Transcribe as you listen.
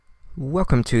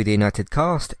Welcome to the United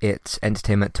Cast. It's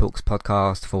Entertainment Talks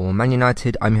podcast for Man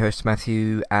United. I'm your host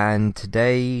Matthew, and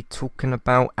today talking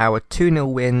about our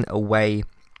 2-0 win away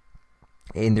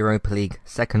in the Europa League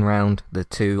second round, the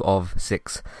 2 of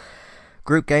 6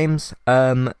 group games.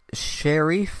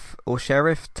 Sheriff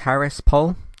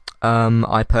Tiraspol.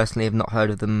 I personally have not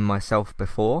heard of them myself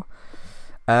before.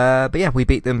 But yeah, we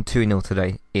beat them 2-0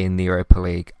 today in the Europa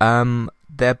League.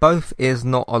 There both is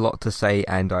not a lot to say,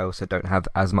 and I also don't have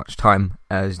as much time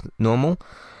as normal.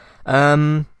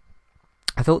 I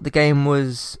thought the game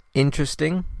was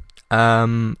interesting.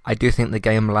 I do think the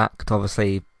game lacked,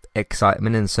 obviously,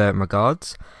 excitement in certain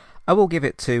regards. I will give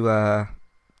it to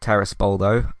Tiraspol,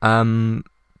 though.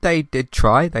 They did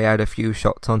try. They had a few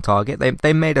shots on target.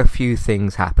 They made a few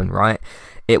things happen, right?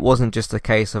 It wasn't just a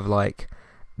case of, like,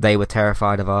 they were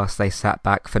terrified of us. They sat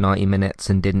back for 90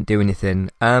 minutes and didn't do anything.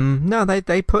 No,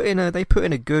 they put in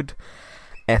a good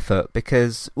effort,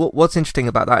 because what's interesting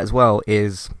about that as well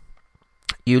is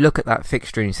you look at that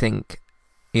fixture and you think,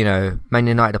 you know, Man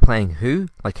United are playing who?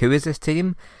 Like, who is this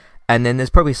team? And then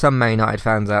there's probably some Man United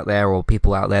fans out there or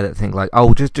people out there that think like,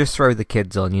 oh, just throw the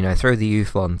kids on, you know, throw the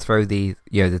youth on, throw the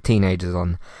teenagers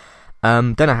on.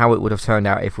 Don't know how it would have turned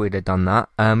out if we'd have done that.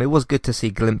 It was good to see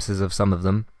glimpses of some of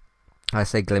them. I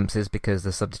say glimpses because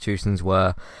the substitutions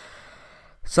were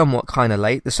somewhat kind of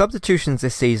late. The substitutions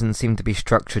this season seem to be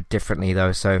structured differently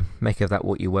though, so make of that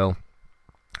what you will.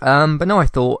 But no, I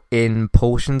thought in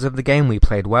portions of the game we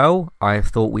played well. I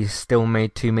thought we still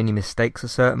made too many mistakes at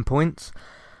certain points.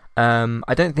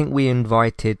 I don't think we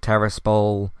invited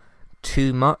Tiraspol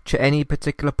too much at any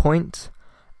particular point.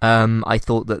 I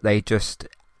thought that they just,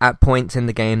 at points in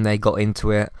the game, they got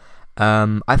into it.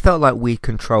 I felt like we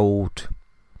controlled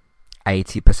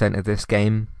 80% of this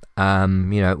game.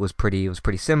 It was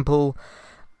pretty simple.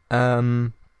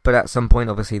 But at some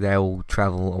point, obviously, they'll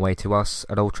travel away to us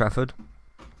at Old Trafford,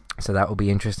 so that will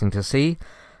be interesting to see.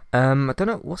 I don't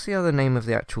know, what's the other name of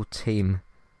the actual team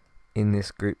in this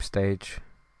group stage?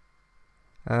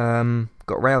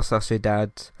 Got Real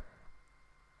Sociedad.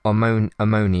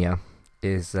 Ammonia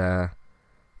is the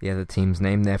other team's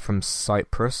name. They're from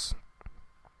Cyprus.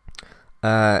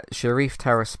 Sheriff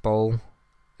Tiraspol,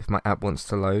 if my app wants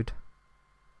to load.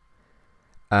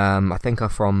 I think are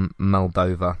from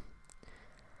Moldova.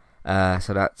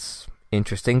 So that's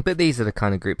interesting. But these are the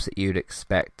kind of groups that you'd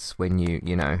expect when you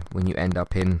end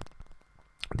up in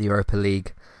the Europa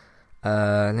League.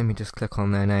 Let me just click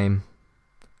on their name.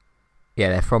 Yeah,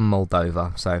 they're from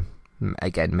Moldova. So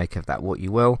again, make of that what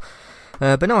you will.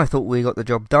 But no, I thought we got the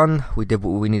job done. We did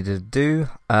what we needed to do.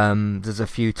 There's a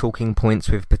few talking points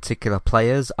with particular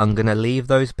players. I'm going to leave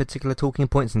those particular talking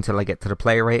points until I get to the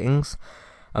player ratings.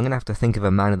 I'm going to have to think of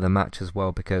a man of the match as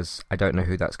well, because I don't know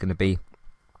who that's going to be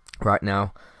right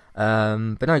now.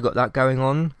 But no, I got that going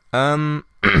on.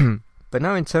 But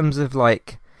no, in terms of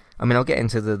I'll get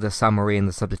into the summary and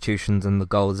the substitutions and the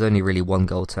goals. There's only really one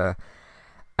goal to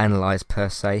analyse per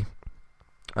se.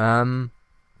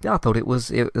 Yeah, I thought it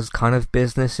was kind of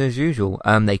business as usual.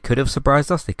 They could have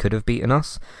surprised us. They could have beaten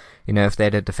us. You know, if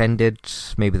they'd have defended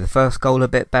maybe the first goal a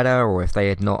bit better, or if they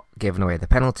had not given away the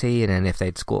penalty, and then if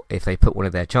they put one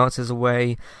of their chances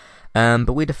away.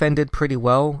 But we defended pretty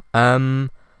well.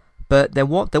 But there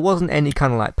wasn't any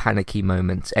kind of like panicky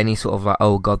moments. Any sort of like,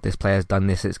 oh god, this player's done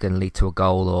this, it's going to lead to a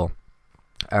goal, or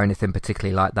anything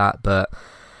particularly like that. But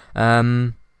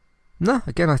no,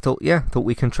 again, I thought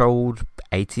we controlled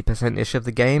 80%-ish of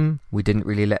the game. We didn't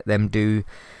really let them do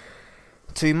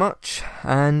too much,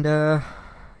 and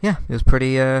it was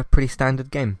pretty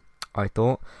standard game, I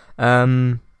thought.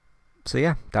 So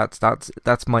yeah,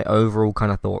 that's my overall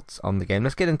kind of thoughts on the game.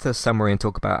 Let's get into the summary and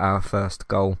talk about our first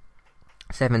goal.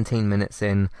 17 minutes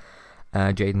in,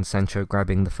 Jadon Sancho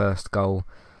grabbing the first goal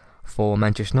for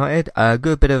Manchester United. A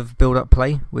good bit of build-up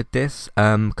play with this.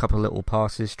 Couple of little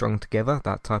passes strung together,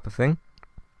 that type of thing,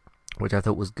 which I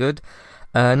thought was good.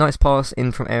 Nice pass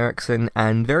in from Eriksen,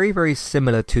 and very, very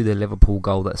similar to the Liverpool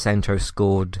goal that Sancho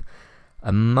scored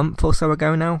a month or so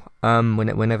ago now.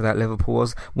 Whenever that Liverpool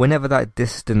was, whenever that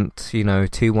distant,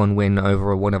 2-1 win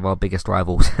over one of our biggest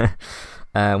rivals,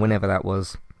 whenever that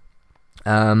was.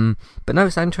 But no,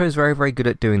 Sancho is very, very good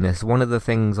at doing this. One of the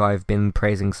things I've been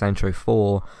praising Sancho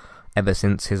for ever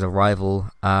since his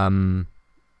arrival at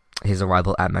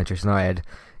Manchester United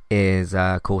is,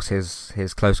 of course,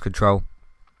 his close control,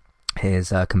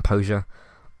 his composure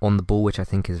on the ball, which I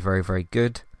think is very, very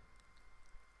good.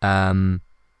 So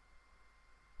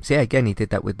yeah, again, he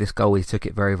did that with this goal. He took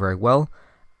it very, very well,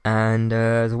 and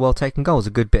it was a well-taken goal. It was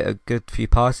a good few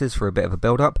passes for a bit of a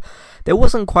build-up. There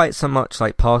wasn't quite so much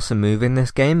like pass and move in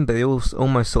this game, but it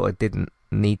almost sort of didn't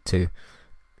need to.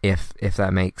 if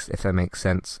that makes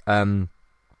sense.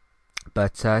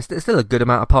 But it's still a good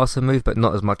amount of passing move, but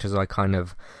not as much as I kind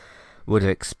of would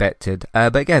have expected.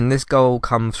 But again, this goal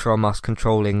comes from us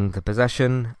controlling the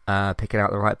possession, picking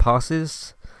out the right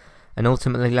passes, and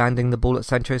ultimately landing the ball at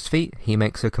Sancho's feet. He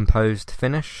makes a composed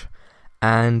finish,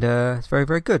 and it's very,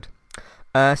 very good.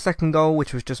 Second goal,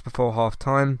 which was just before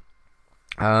half-time,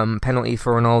 penalty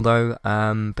for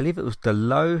Ronaldo. Believe it was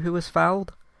Dalot who was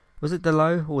fouled. Was it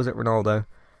Dalot or was it Ronaldo?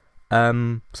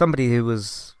 Somebody who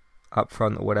was up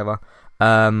front or whatever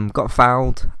got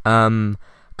fouled.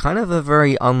 Kind of a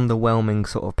very underwhelming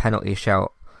sort of penalty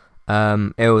shout.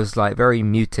 It was like very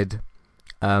muted.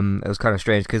 It was kind of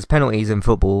strange because penalties in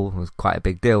football was quite a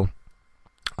big deal.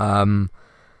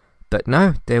 But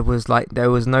no, there was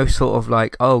no sort of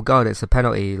like, oh god, it's a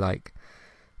penalty, like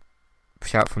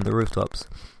shout from the rooftops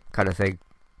kind of thing.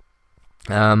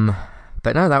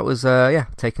 But no, that was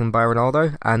taken by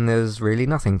Ronaldo, and there's really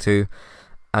nothing to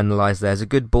analyse. There's a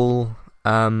good ball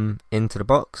into the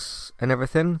box and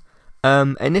everything.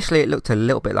 Initially it looked a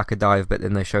little bit like a dive, but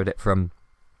then they showed it from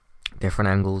different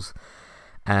angles,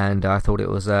 and I thought it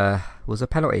was a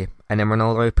penalty, and then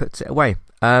Ronaldo puts it away.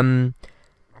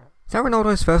 Is that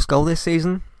Ronaldo's first goal this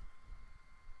season?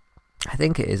 I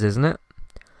think it is, isn't it?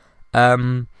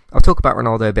 I'll talk about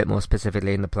Ronaldo a bit more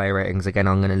specifically in the player ratings. Again,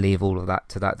 I'm going to leave all of that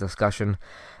to that discussion,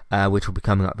 which will be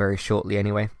coming up very shortly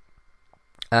anyway.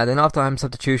 Then after-time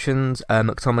substitutions,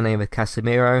 McTominay with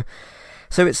Casemiro.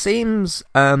 So it seems,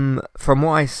 from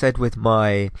what I said with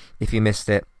my, if you missed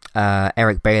it,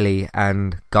 Eric Bailey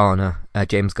and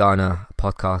James Garner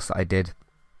podcast that I did,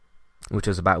 which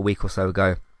was about a week or so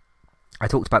ago, I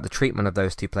talked about the treatment of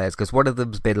those two players, because one of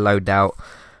them's been loaned out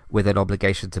with an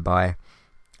obligation to buy,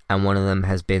 and one of them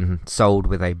has been sold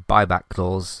with a buyback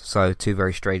clause, so two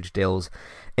very strange deals.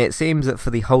 It seems that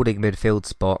for the holding midfield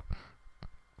spot,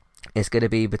 it's going to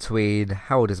be between,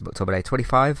 how old is McTominay,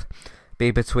 25?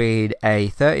 Be between a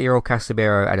 30-year-old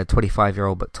Casemiro and a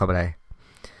 25-year-old McTominay.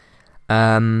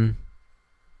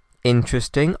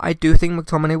 Interesting. I do think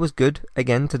McTominay was good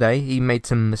again today. He made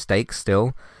some mistakes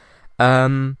still.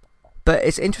 But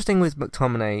it's interesting with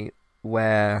McTominay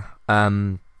where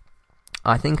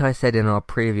I think I said in our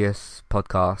previous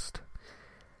podcast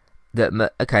that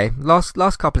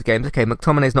last couple of games,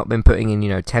 McTominay's not been putting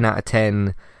in 10 out of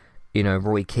 10,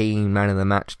 Roy Keane man of the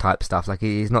match type stuff. Like,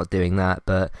 he's not doing that,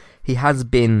 but he has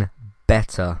been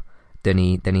better than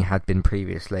he had been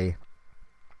previously.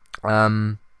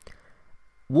 What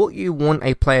you want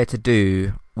a player to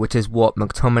do, which is what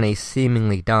McTominay's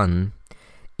seemingly done,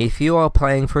 if you are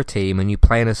playing for a team and you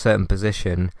play in a certain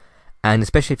position, and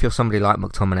especially if you're somebody like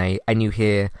McTominay, and you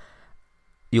hear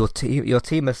your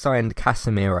team has signed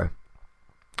Casemiro,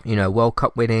 World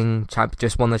Cup winning,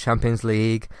 just won the Champions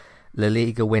League, La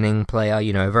Liga winning player,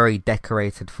 a very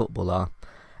decorated footballer,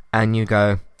 and you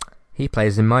go, he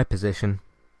plays in my position.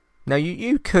 Now,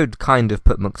 you could kind of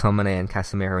put McTominay and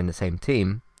Casemiro in the same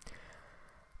team,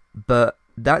 but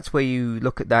that's where you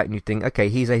look at that and you think, okay,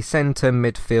 he's a centre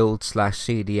midfield /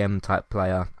 CDM type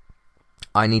player.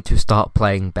 I need to start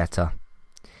playing better.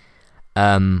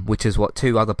 Which is what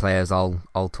two other players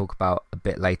I'll talk about a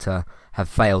bit later have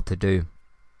failed to do,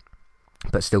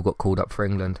 but still got called up for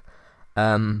England.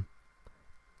 And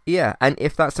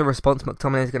if that's the response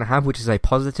McTominay is going to have, which is a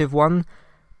positive one,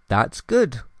 that's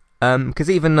good. Because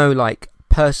even though,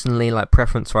 personally,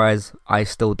 preference-wise, I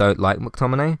still don't like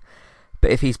McTominay, but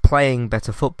if he's playing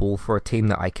better football for a team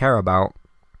that I care about,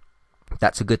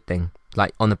 that's a good thing.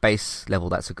 On the base level,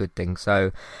 that's a good thing.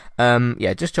 So,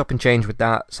 just chop and change with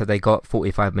that. So they got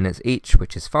 45 minutes each,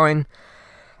 which is fine.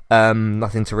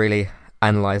 Nothing to really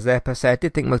analyse there, per se. I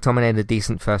did think McTominay had a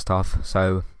decent first half,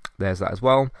 so there's that as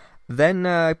well. Then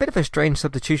a bit of a strange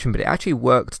substitution, but it actually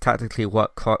worked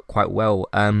quite well.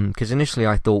 Because initially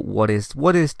I thought, what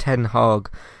is Ten Hag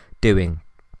doing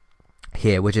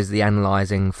here? Which is the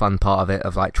analysing fun part of it,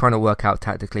 of trying to work out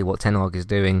tactically what Ten Hag is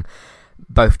doing,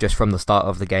 both just from the start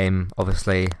of the game,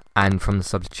 obviously, and from the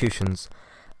substitutions.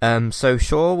 So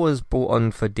Shaw was brought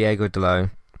on for Diego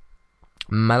Dalot.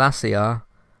 Malacia,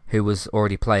 who was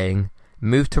already playing,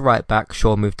 moved to right back.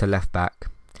 Shaw moved to left back.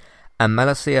 And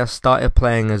Malacia started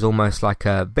playing as almost like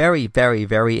a very, very,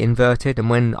 very inverted,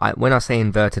 and when I say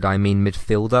inverted, I mean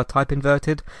midfielder type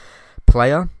inverted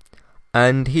player.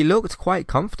 And he looked quite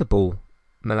comfortable,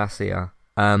 Malacia,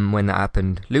 when that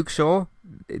happened. Luke Shaw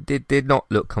did not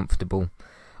look comfortable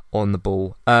on the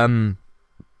ball.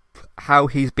 How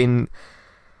he's been...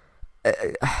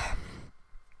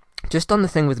 just on the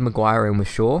thing with Maguire and with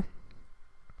Shaw,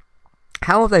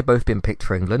 how have they both been picked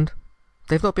for England?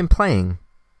 They've not been playing.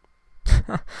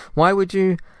 Why would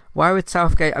you Why would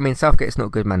Southgate... I mean, Southgate's not a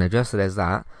good manager, so there's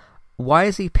that. Why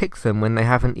has he picked them when they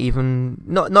haven't even...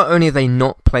 Not only have they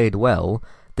not played well,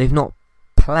 they've not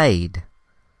played.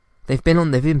 They've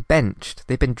been benched.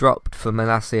 They've been dropped for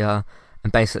Malacia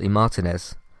and basically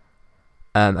Martinez.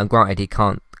 And granted, he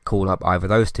can't call up either of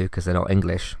those two because they're not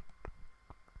English.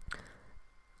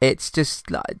 It's just...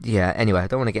 yeah, anyway, I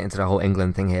don't want to get into the whole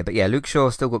England thing here. But yeah, Luke Shaw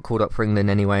still got called up for England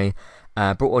anyway.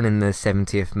 Brought on in the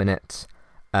 70th minute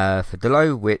for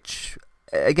Dalot, which...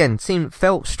 again,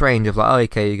 felt strange of like, oh,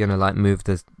 okay, you're going to like move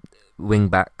the wing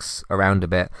backs around a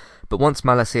bit. But once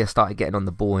Malacia started getting on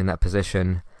the ball in that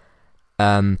position,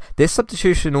 this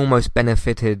substitution almost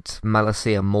benefited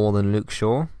Malacia more than Luke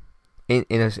Shaw in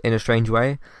a strange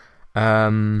way.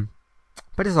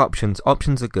 But his options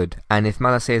are good. And if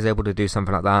Malacia is able to do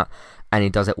something like that, and he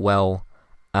does it well,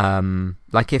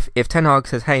 like if Ten Hag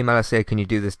says, hey, Malacia, can you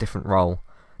do this different role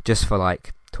just for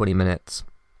like 20 minutes?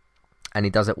 And he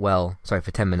does it well, for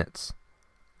 10 minutes.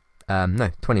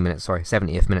 20 minutes,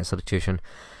 70th minute substitution.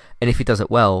 And if he does it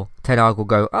well, Ten Hag will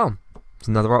go, oh, it's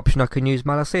another option I can use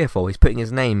Malacia for. He's putting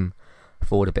his name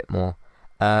forward a bit more.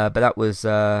 But that was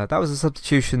a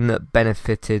substitution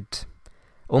that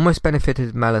almost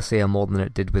benefited Malacia more than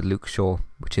it did with Luke Shaw,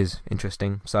 which is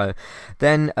interesting. So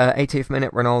then 80th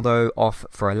minute, Ronaldo off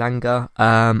for Elanga.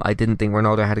 I didn't think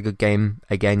Ronaldo had a good game.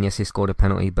 Again, yes, he scored a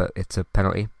penalty, but it's a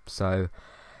penalty. So...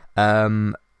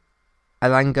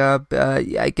 Elanga,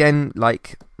 again,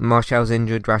 like Martial's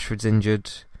injured, Rashford's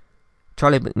injured,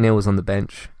 Charlie McNeil's on the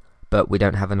bench, but we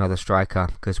don't have another striker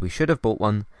because we should have bought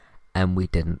one and we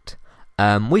didn't.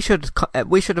 We should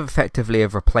have effectively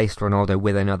have replaced Ronaldo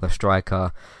with another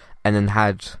striker and then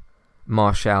had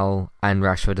Martial and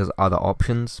Rashford as other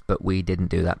options, but we didn't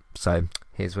do that. So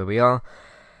here's where we are.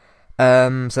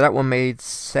 So that one made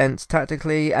sense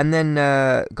tactically, and then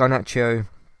Garnacho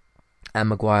and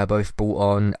Maguire both brought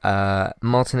on.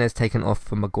 Martinez taken off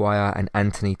for Maguire and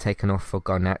Antony taken off for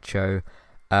Garnacho.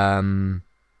 I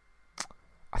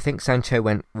think Sancho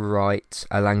went right,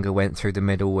 Elanga went through the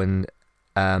middle, and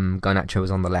Garnacho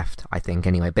was on the left, I think,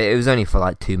 anyway. But it was only for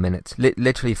like 2 minutes,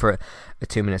 literally for a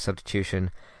 2-minute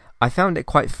substitution. I found it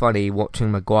quite funny watching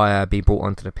Maguire be brought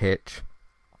onto the pitch,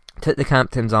 took the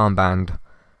captain's armband,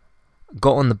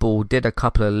 got on the ball, did a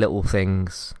couple of little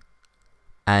things,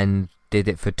 and did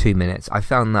it for 2 minutes. I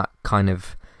found that kind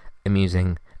of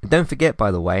amusing. And don't forget, by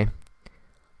the way,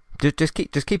 just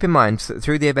keep in mind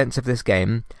through the events of this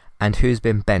game and who's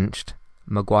been benched,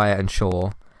 Maguire and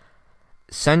Shaw.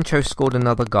 Sancho scored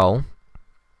another goal.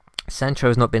 Sancho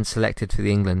has not been selected for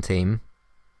the England team.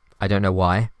 I don't know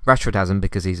why. Rashford hasn't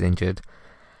because he's injured.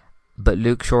 But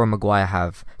Luke Shaw and Maguire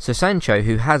have. So Sancho,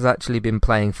 who has actually been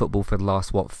playing football for the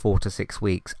last 4 to 6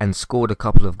 weeks and scored a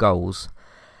couple of goals.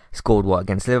 Scored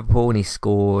against Liverpool, and he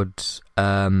scored...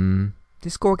 did he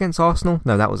score against Arsenal?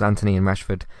 No, that was Antony and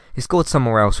Rashford. He scored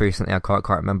somewhere else recently, I can't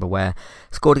remember where.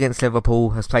 Scored against Liverpool,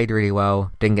 has played really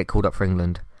well, didn't get called up for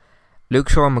England. Luke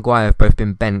Shaw and Maguire have both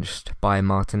been benched by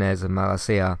Martinez and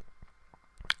Malacia,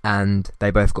 and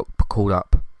they both got called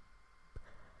up.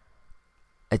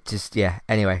 It just, yeah,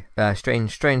 anyway,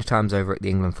 strange times over at the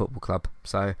England Football Club.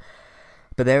 So,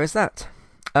 but there is that.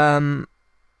 Alright,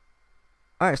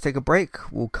 let's take a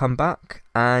break. We'll come back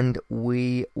and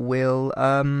we will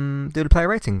do the player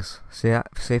ratings. See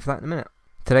for that in a minute.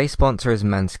 Today's sponsor is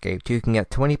Manscaped. You can get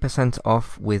 20%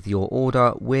 off with your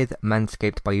order with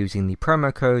Manscaped by using the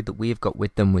promo code that we've got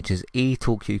with them, which is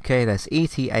ETALKUK. That's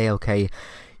ETALK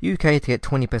UK to get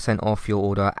 20% off your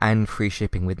order and free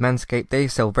shipping with Manscaped. They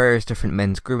sell various different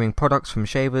men's grooming products, from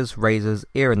shavers, razors,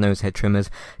 ear and nose hair trimmers,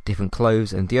 different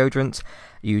clothes and deodorants.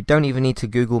 You don't even need to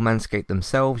Google Manscaped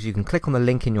themselves. You can click on the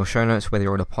link in your show notes, whether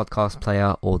you're on a podcast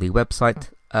player or the website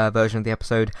version of the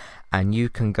episode, and you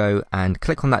can go and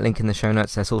click on that link in the show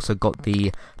notes. There's also got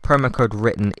the promo code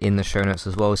written in the show notes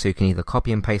as well, so you can either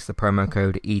copy and paste the promo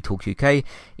code ETALKUK,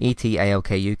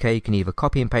 ETALKUK. You can either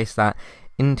copy and paste that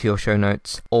into your show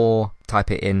notes or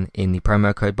type it in the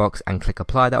promo code box and click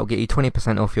apply. That will get you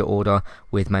 20% off your order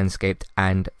with Manscaped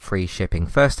and free shipping.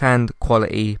 First hand,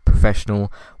 quality,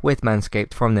 professional with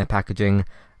Manscaped, from their packaging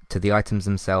to the items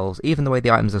themselves. Even the way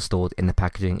the items are stored in the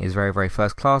packaging is very, very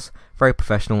first class, very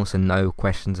professional, so no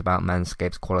questions about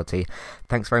Manscaped's quality.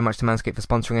 Thanks very much to Manscaped for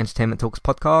sponsoring Entertainment Talks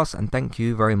podcast, and thank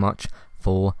you very much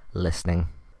for listening.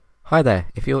 Hi there,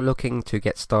 if you're looking to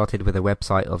get started with a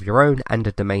website of your own and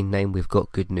a domain name, we've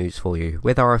got good news for you.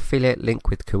 With our affiliate link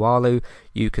with Kualu,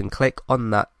 you can click on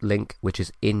that link which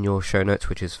is in your show notes,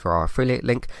 which is for our affiliate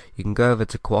link. You can go over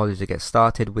to Kualu to get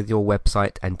started with your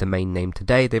website and domain name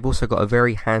today. They've also got a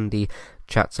very handy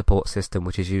chat support system,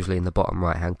 which is usually in the bottom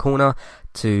right hand corner,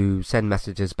 to send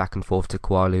messages back and forth to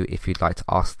Kualu if you'd like to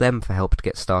ask them for help to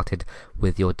get started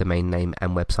with your domain name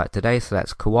and website today. So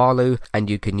that's Kualu, and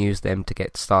you can use them to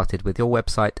get started with your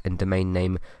website and domain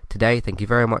name today. Thank you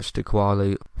very much to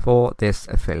Kualu for this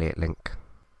affiliate link.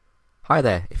 Hi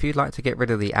there, if you'd like to get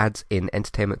rid of the ads in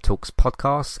Entertainment Talks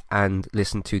podcasts and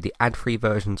listen to the ad-free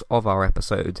versions of our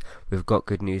episodes, we've got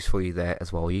good news for you there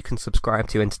as well. You can subscribe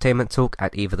to Entertainment Talk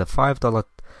at either the $5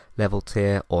 level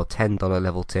tier or $10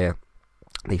 level tier.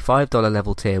 The $5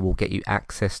 level tier will get you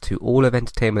access to all of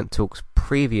Entertainment Talk's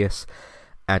previous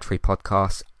ad-free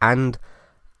podcasts and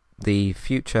the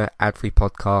future ad-free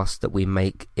podcasts that we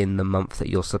make in the month that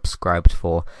you're subscribed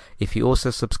for. If you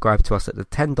also subscribe to us at the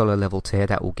 $10 level tier,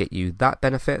 that will get you that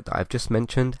benefit that I've just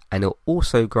mentioned, and it'll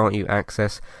also grant you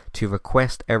access to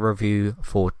request a review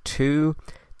for 2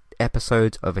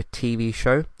 episodes of a TV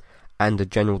show and a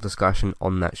general discussion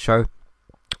on that show,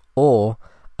 or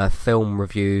a film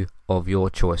review of your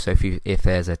choice. So if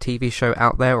there's a TV show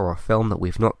out there or a film that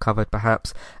we've not covered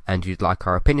perhaps and you'd like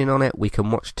our opinion on it, we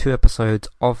can watch 2 episodes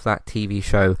of that TV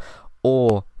show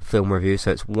or film review.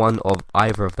 So it's one of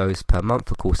either of those per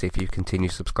month. Of course, if you continue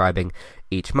subscribing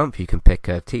each month, you can pick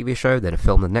a TV show, then a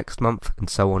film the next month, and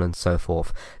so on and so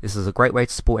forth. This is a great way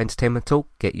to support Entertainment Talk,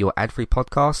 get your ad-free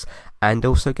podcasts, and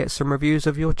also get some reviews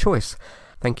of your choice.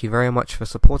 Thank you very much for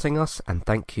supporting us, and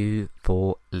thank you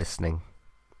for listening.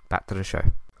 Back to the show.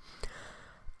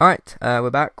 Alright,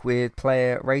 we're back with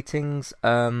player ratings.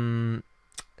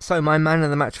 So my man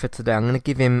of the match for today, I'm going to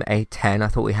give him a 10. I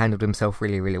thought he handled himself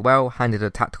really, really well, handled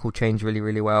a tactical change really,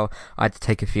 really well. I had to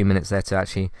take a few minutes there to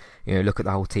actually, look at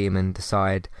the whole team and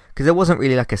decide, because there wasn't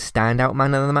really like a standout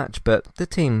man of the match, but the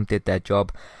team did their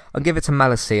job. I'll give it to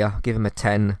Malacia, I'll give him a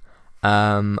 10.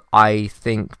 I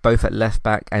think both at left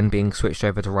back and being switched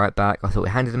over to right back, I thought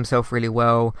he handled himself really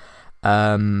well.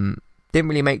 Didn't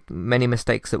really make many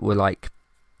mistakes that were like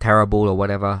terrible or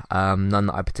whatever, none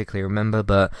that I particularly remember,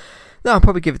 but no, I'll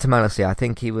probably give it to Malacia. I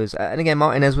think he was, and again,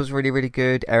 Martinez was really, really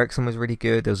good, Eriksen was really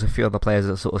good, there was a few other players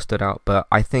that sort of stood out, but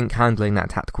I think handling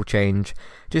that tactical change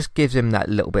just gives him that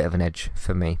little bit of an edge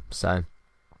for me, so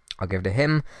I'll give it to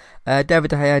him.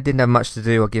 David De Gea didn't have much to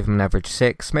do, I'll give him an average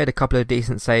 6, made a couple of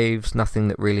decent saves, nothing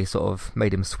that really sort of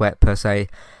made him sweat per se,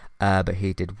 but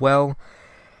he did well.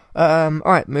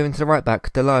 Alright, moving to the right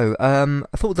back, Dalot.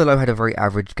 I thought Dalot had a very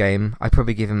average game. I'd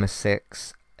probably give him a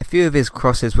 6. A few of his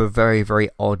crosses were very, very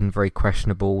odd and very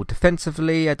questionable.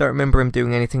 Defensively, I don't remember him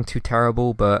doing anything too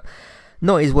terrible, but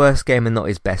not his worst game and not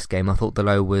his best game. I thought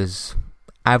Dalot was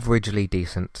averagely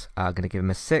decent. I'm going to give him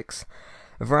a 6.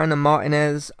 Varane and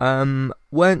Martinez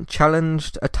weren't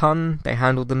challenged a ton. They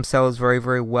handled themselves very,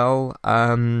 very well.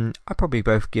 I probably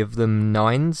both give them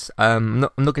 9s. I'm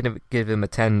not going to give them a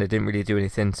 10. They didn't really do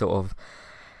anything sort of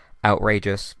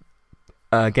outrageous.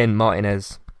 Again,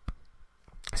 Martinez,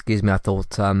 I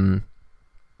thought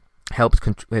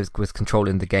helped with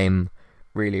controlling the game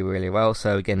really, really well.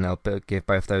 So again, I'll give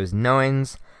both those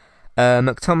 9s.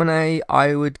 McTominay,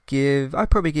 I'd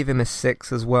probably give him a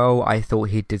 6 as well. I thought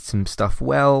he did some stuff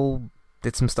well,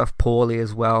 did some stuff poorly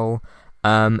as well.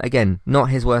 Again, not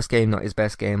his worst game, not his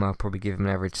best game. I'll probably give him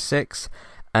an average 6.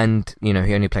 And, he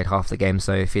only played half the game,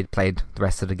 so if he'd played the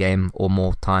rest of the game or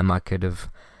more time, I could have,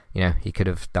 he could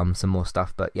have done some more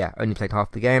stuff. But yeah, only played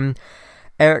half the game.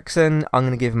 Eriksen, I'm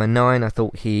going to give him a 9. I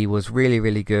thought he was really,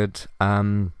 really good.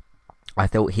 I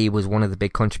thought he was one of the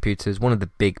big contributors,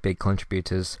 big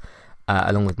contributors,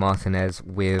 along with Martinez,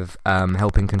 with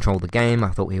helping control the game. I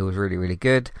thought he was really, really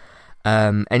good.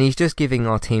 And he's just giving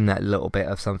our team that little bit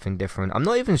of something different. I'm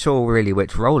not even sure really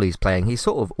which role he's playing. He's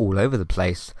sort of all over the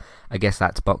place. I guess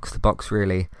that's box to box,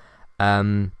 really.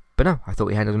 But no, I thought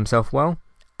he handled himself well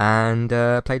and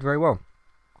played very well.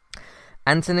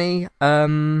 Anthony,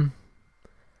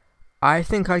 I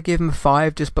think I'd give him a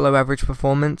 5, just below average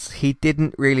performance. He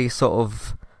didn't really sort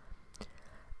of...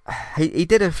 He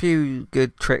did a few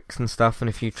good tricks and stuff, and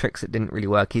a few tricks that didn't really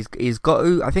work. He's got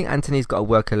to... I think Anthony's got to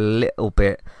work a little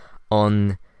bit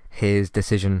on his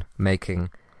decision making.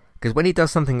 Because when he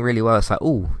does something really well, it's like,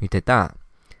 oh, you did that.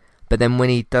 But then when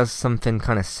he does something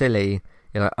kind of silly,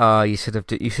 you're like, oh, you should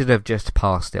have just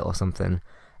passed it or something.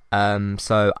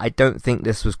 So I don't think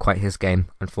this was quite his game,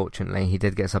 unfortunately. He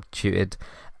did get substituted.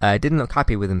 Didn't look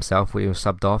happy with himself when he was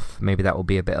subbed off. Maybe that will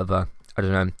be a bit of a, I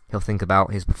don't know, he'll think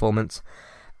about his performance.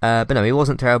 But no, he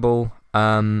wasn't terrible.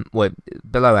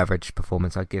 Below average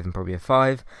performance, I'd give him probably a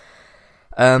 5.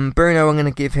 Bruno, I'm going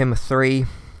to give him a 3.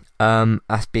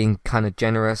 That's being kind of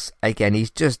generous. Again,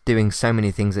 he's just doing so many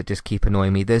things that just keep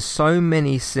annoying me. There's so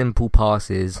many simple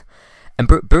passes. And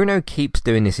Bruno keeps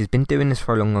doing this. He's been doing this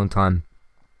for a long, long time.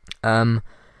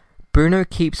 Bruno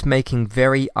keeps making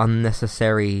very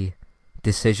unnecessary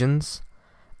decisions.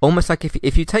 Almost like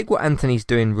if you take what Anthony's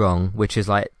doing wrong, which is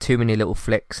like too many little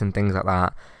flicks and things like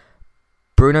that,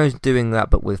 Bruno's doing that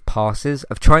but with passes,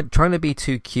 of trying to be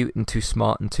too cute and too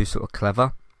smart and too sort of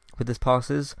clever with his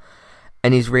passes,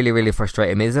 and he's really, really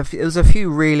frustrating me. There was a few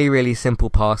really, really simple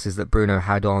passes that Bruno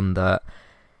had on that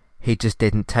he just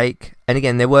didn't take. And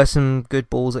again, there were some good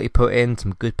balls that he put in,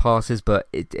 some good passes, but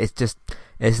it's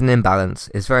an imbalance.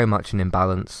 It's very much an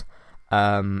imbalance.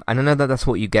 And I know that that's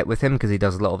what you get with him because he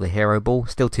does a lot of the hero ball.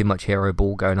 Still too much hero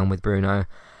ball going on with Bruno,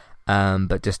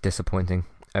 but just disappointing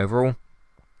overall.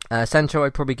 Sancho,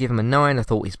 I'd probably give him a 9. I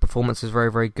thought his performance was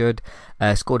very, very good.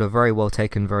 Scored a very well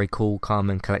taken, very cool, calm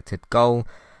and collected goal.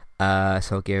 So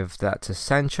I'll give that to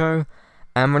Sancho.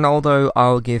 And Ronaldo,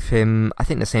 I'll give him, I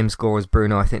think, the same score as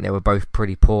Bruno. I think they were both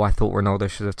pretty poor. I thought Ronaldo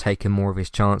should have taken more of his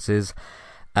chances.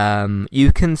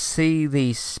 You can see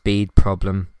the speed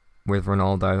problem with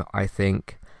Ronaldo, I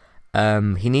think.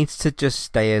 He needs to just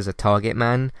stay as a target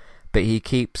man, but he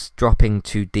keeps dropping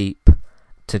too deep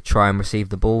to try and receive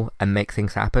the ball and make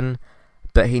things happen.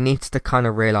 But he needs to kind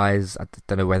of realise, I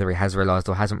don't know whether he has realised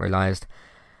or hasn't realised,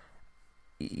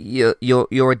 you're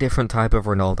a different type of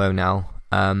Ronaldo now.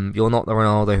 You're not the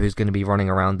Ronaldo who's going to be running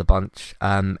around the bunch.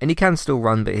 And he can still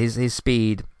run, but his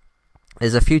speed,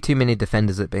 there's a few too many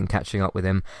defenders that have been catching up with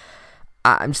him.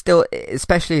 I'm still,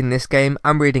 especially in this game,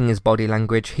 I'm reading his body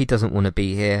language. He doesn't want to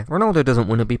be here. Ronaldo doesn't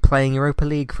want to be playing Europa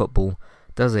League football,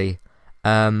 does he?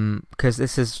 Because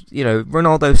this is,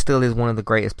 Ronaldo still is one of the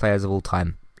greatest players of all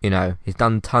time. He's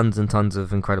done tons and tons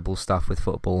of incredible stuff with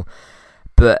football.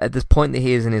 But at this point that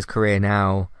he is in his career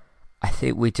now, I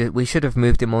think we should have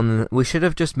moved him on. We should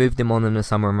have just moved him on in the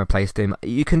summer and replaced him.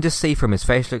 You can just see from his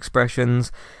facial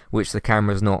expressions, which the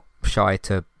camera's not shy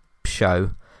to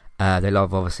show. They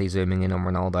love obviously zooming in on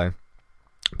Ronaldo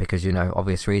because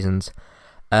obvious reasons.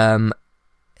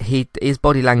 His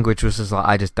body language was just like,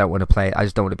 I just don't want to play. I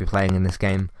just don't want to be playing in this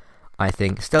game. I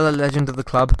think still a legend of the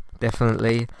club,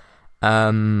 definitely.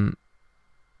 But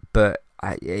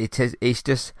it's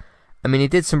just. I mean, he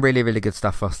did some really, really good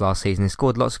stuff for us last season. He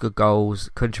scored lots of good goals,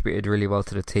 contributed really well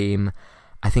to the team.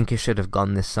 I think he should have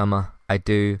gone this summer. I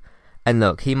do. And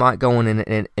look, he might go on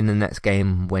in the next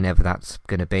game, whenever that's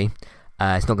going to be.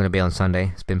 It's not going to be on Sunday.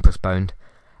 It's been postponed.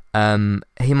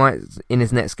 He might, in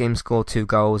his next game, score 2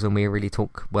 goals, and we really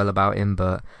talk well about him,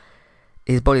 but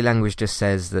his body language just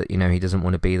says that, he doesn't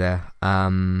want to be there.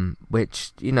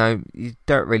 Which, you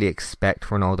don't really expect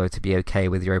Ronaldo to be okay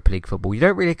with Europa League football. You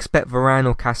don't really expect Varane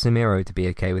or Casemiro to be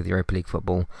okay with Europa League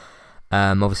football.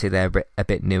 Obviously, they're a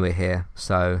bit newer here,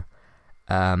 so,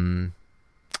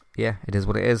 yeah, it is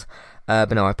what it is.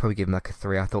 But no, I'd probably give him like a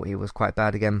 3. I thought he was quite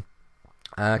bad again.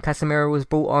 Casemiro was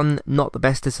brought on, not the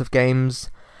bestest of games.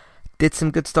 Did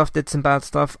some good stuff, did some bad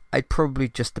stuff. I'd probably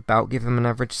just about give him an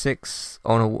average 6.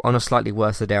 On a slightly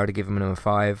worse day, I'd give him another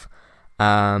 5.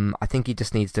 I think he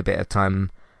just needs a bit of time.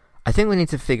 I think we need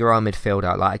to figure our midfield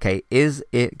out. Like, okay, is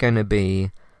it going to be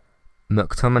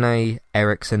McTominay,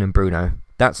 Eriksen and Bruno?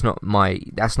 That's not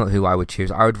who I would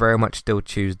choose. I would very much still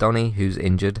choose Donny, who's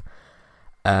injured,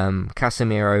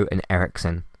 Casemiro and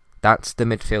Eriksen. That's the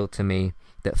midfield to me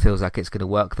that feels like it's going to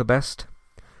work the best.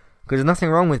 Because there's nothing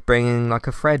wrong with bringing like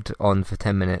a Fred on for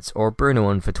 10 minutes or Bruno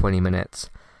on for 20 minutes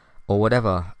or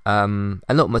whatever. And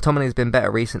look, McTominay's been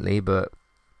better recently, but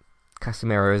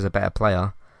Casemiro is a better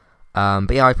player.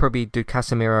 But yeah, I'd probably do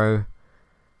Casemiro,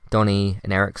 Donny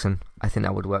and Eriksen. I think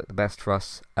that would work the best for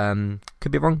us.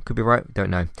 Could be wrong, could be right, don't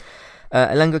know.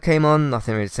 Elanga came on,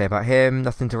 nothing really to say about him.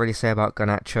 Nothing to really say about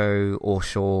Garnacho or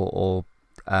Shaw or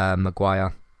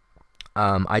Maguire.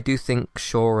 I do think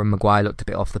Shaw and Maguire looked a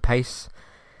bit off the pace.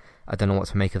 I don't know what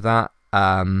to make of that.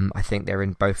 I think they're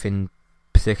both in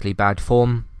particularly bad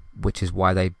form, which is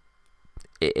why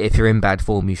if you're in bad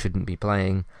form, you shouldn't be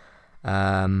playing.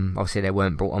 Obviously, they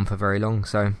weren't brought on for very long,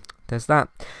 so there's that.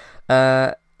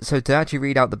 So to actually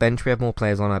read out the bench, we have more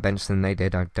players on our bench than they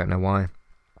did. I don't know why.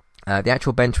 The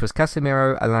actual bench was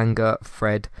Casemiro, Elanga,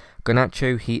 Fred,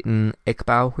 Garnacho, Heaton,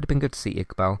 Iqbal. Would have been good to see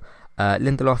Iqbal.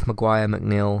 Lindelof, Maguire,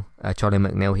 McNeil, Charlie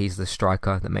McNeil. He's the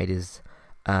striker that made his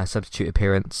substitute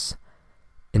appearance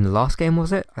in the last game,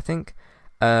 was it? I think.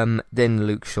 Then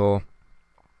Luke Shaw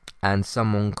and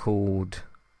someone called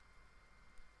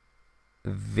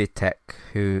Vitek,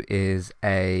 who is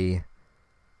a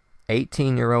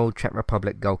 18-year-old Czech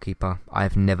Republic goalkeeper.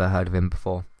 I've never heard of him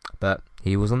before, but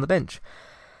he was on the bench.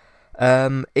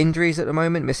 Injuries at the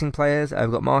moment, missing players.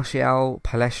 I've got Martial,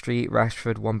 Pellistri,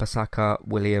 Rashford, Wan-Bissaka,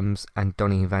 Williams, and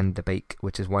Donny van de Beek,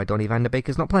 which is why Donny van de Beek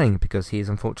is not playing, because he is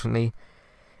unfortunately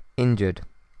injured.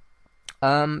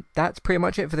 That's pretty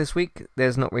much it for this week.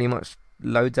 There's not really much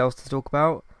loads else to talk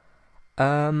about.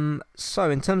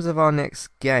 So in terms of our next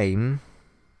game,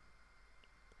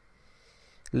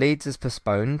 Leeds is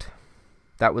postponed.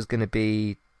 That was going to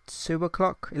be 2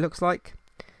 o'clock, it looks like,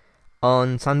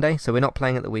 on Sunday, so we're not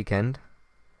playing at the weekend.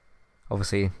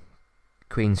 Obviously,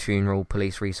 Queen's funeral,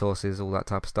 police resources, all that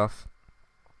type of stuff.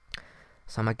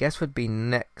 So my guess would be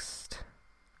next...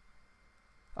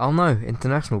 Oh no,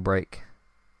 international break.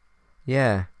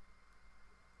 Yeah.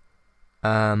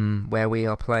 Where we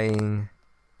are playing...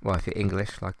 Well, if you're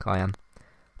English, like I am,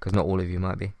 because not all of you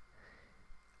might be.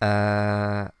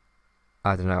 I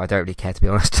don't know, I don't really care, to be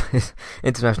honest.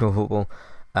 International football.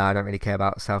 I don't really care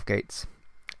about Southgate's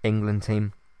England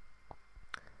team.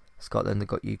 Scotland have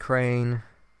got Ukraine.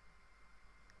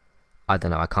 I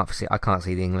don't know, I can't see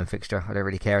the England fixture. I don't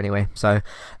really care anyway. So,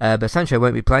 but Sancho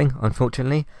won't be playing,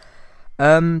 unfortunately.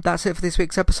 That's it for this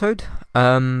week's episode.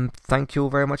 Thank you all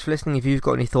very much for listening. If you've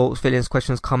got any thoughts, feelings,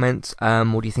 questions, comments,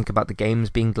 what do you think about the games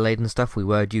being delayed and stuff? We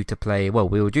were due to play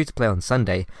on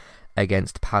Sunday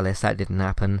against Palace. That didn't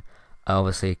happen,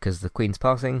 obviously, because the Queen's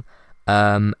passing.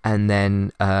 And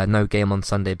then no game on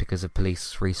Sunday because of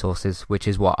police resources, which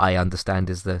is what I understand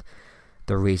is the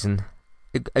reason.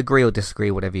 Agree or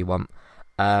disagree, whatever you want.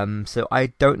 So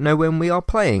I don't know when we are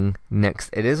playing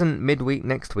next. It isn't midweek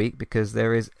next week because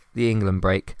there is the England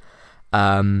break.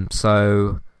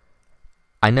 So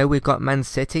I know we've got Man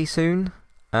City soon.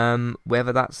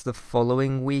 Whether that's the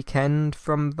following weekend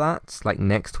from that, like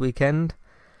next weekend,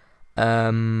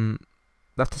 we'll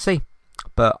have to see.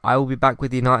 But I will be back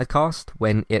with the United cast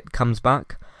when it comes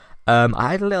back.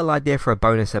 I had a little idea for a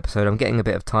bonus episode. I'm getting a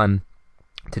bit of time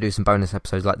to do some bonus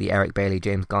episodes like the Eric Bailey,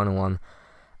 James Garner one.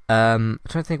 I'm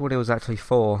trying to think what it was actually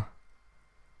for.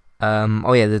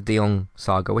 The De Jong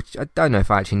saga, which I don't know if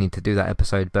I actually need to do that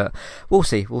episode, but we'll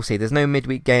see. There's no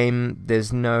midweek game.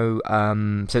 There's no...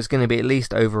 so it's going to be at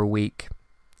least over a week,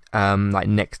 like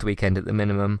next weekend at the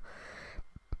minimum,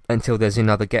 until there's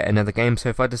another game. So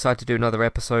if I decide to do another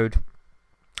episode,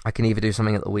 I can either do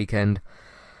something at the weekend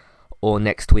or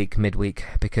next week, midweek,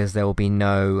 because there will be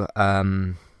no...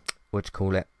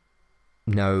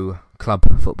 no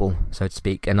club football, so to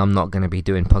speak, and I'm not going to be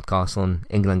doing podcasts on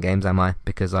England games, am I?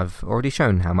 Because I've already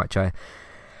shown how much I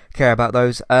care about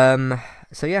those.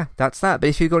 So yeah, that's that. But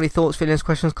if you've got any thoughts, feelings,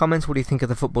 questions, comments, what do you think of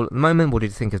the football at the moment? What do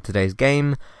you think of today's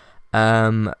game?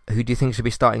 Who do you think should be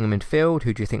starting in midfield?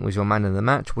 Who do you think was your man of the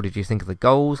match? What did you think of the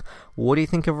goals? What do you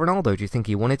think of Ronaldo? Do you think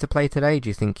he wanted to play today? Do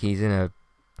you think he's in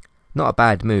not a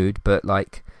bad mood, but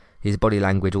like his body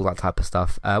language, all that type of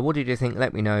stuff? What did you think?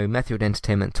 Let me know.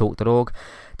 Method@entertainmenttalk.org.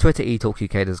 Twitter,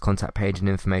 eTalkUK, there's a contact page and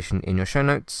information in your show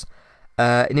notes.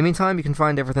 In the meantime, you can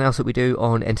find everything else that we do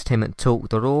on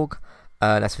entertainmenttalk.org.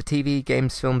 That's for TV,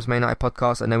 games, films, Main Night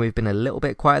podcasts. I know we've been a little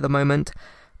bit quiet at the moment.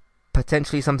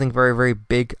 Potentially something very, very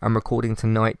big I'm recording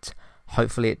tonight.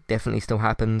 Hopefully it definitely still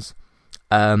happens.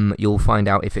 You'll find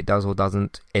out if it does or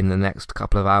doesn't in the next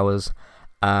couple of hours.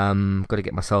 Got to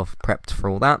get myself prepped for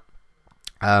all that.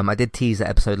 I did tease that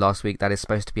episode last week. That is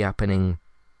supposed to be happening,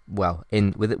 well,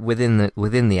 within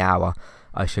the hour.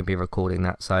 I should be recording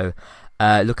that, so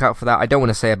look out for that. I don't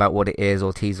want to say about what it is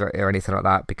or tease or anything like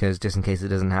that, because just in case it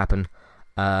doesn't happen,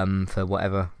 for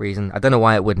whatever reason. I don't know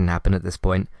why it wouldn't happen at this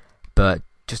point, but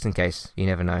just in case, you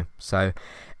never know. So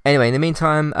anyway, in the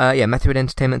meantime,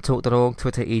 Method@entertainmenttalk.org,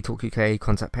 Twitter, eTalkUK,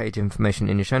 contact page, information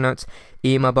in your show notes,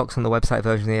 email box on the website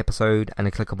version of the episode, and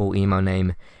a clickable email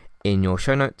name in your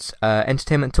show notes.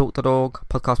 Entertainmenttalk.org,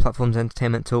 podcast platforms,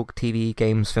 Entertainment Talk, TV,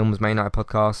 games, films, Main Night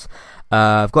podcasts.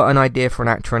 I've got an idea for an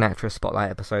actor and actress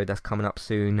spotlight episode that's coming up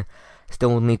soon.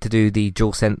 Still need to do the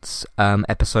DualSense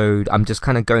episode. I'm just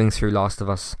kind of going through Last of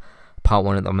Us Part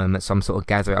 1 at the moment, so I'm still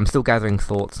gathering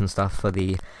thoughts and stuff for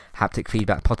the Haptic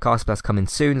Feedback podcast, but that's coming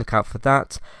soon. Look out for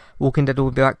that. Walking Dead will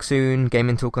be back soon.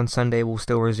 Gaming Talk on Sunday will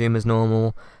still resume as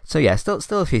normal. So yeah, still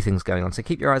a few things going on. So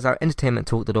keep your eyes out.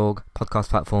 Entertainmenttalk.org, podcast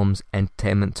platforms,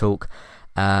 Entertainment Talk,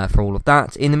 for all of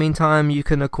that. In the meantime, you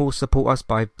can of course support us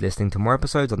by listening to more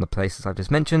episodes on the places I've just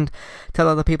mentioned. Tell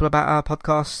other people about our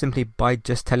podcast simply by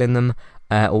just telling them,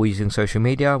 or using social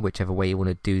media, whichever way you want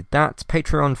to do that.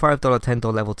 Patreon, $5,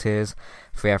 $10 level tiers,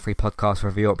 free podcast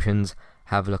review options.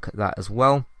 Have a look at that as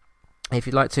well. If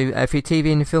you'd like to, for your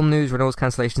TV and film news, renewals,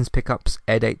 cancellations, pickups,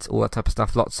 air dates, all that type of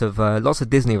stuff, lots of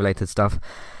Disney-related stuff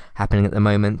happening at the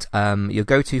moment. Your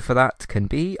go-to for that can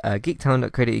be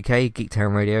geektown.co.uk,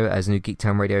 Geektown Radio, as a new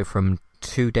Geektown Radio from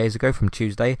 2 days ago, from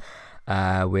Tuesday,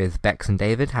 with Bex and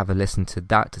David. Have a listen to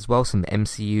that as well, some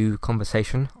MCU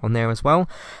conversation on there as well.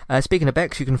 Speaking of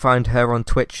Bex, you can find her on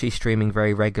Twitch. She's streaming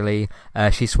very regularly.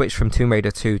 She switched from Tomb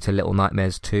Raider 2 to Little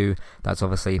Nightmares 2. That's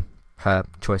obviously her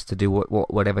choice to do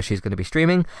whatever she's going to be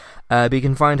streaming. But you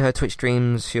can find her Twitch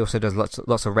streams. She also does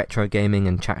lots of retro gaming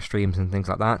and chat streams and things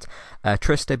like that.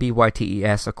 Trista,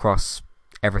 BYTES, across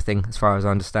everything as far as I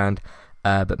understand,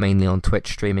 but mainly on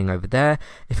Twitch, streaming over there.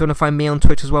 If you want to find me on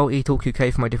Twitch as well,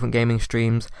 eTalkUK, for my different gaming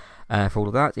streams, for all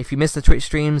of that. If you missed the Twitch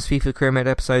streams, FIFA Career Mode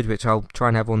episode, which I'll try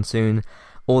and have one soon,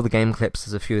 all the game clips,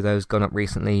 there's a few of those gone up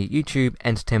recently, YouTube,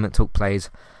 Entertainment Talk Plays,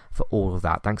 for all of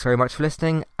that. Thanks very much for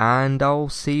listening, and I'll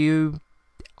see you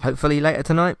hopefully later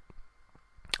tonight,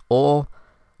 or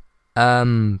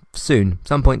soon,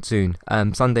 some point soon.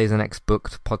 Sunday's the next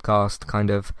booked podcast, kind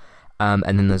of, and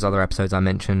then there's other episodes I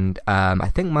mentioned. I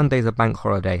think Monday's a bank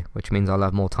holiday, which means I'll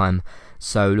have more time,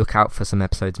 so look out for some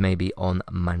episodes maybe on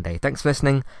Monday. Thanks for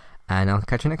listening, and I'll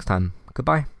catch you next time.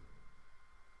 Goodbye.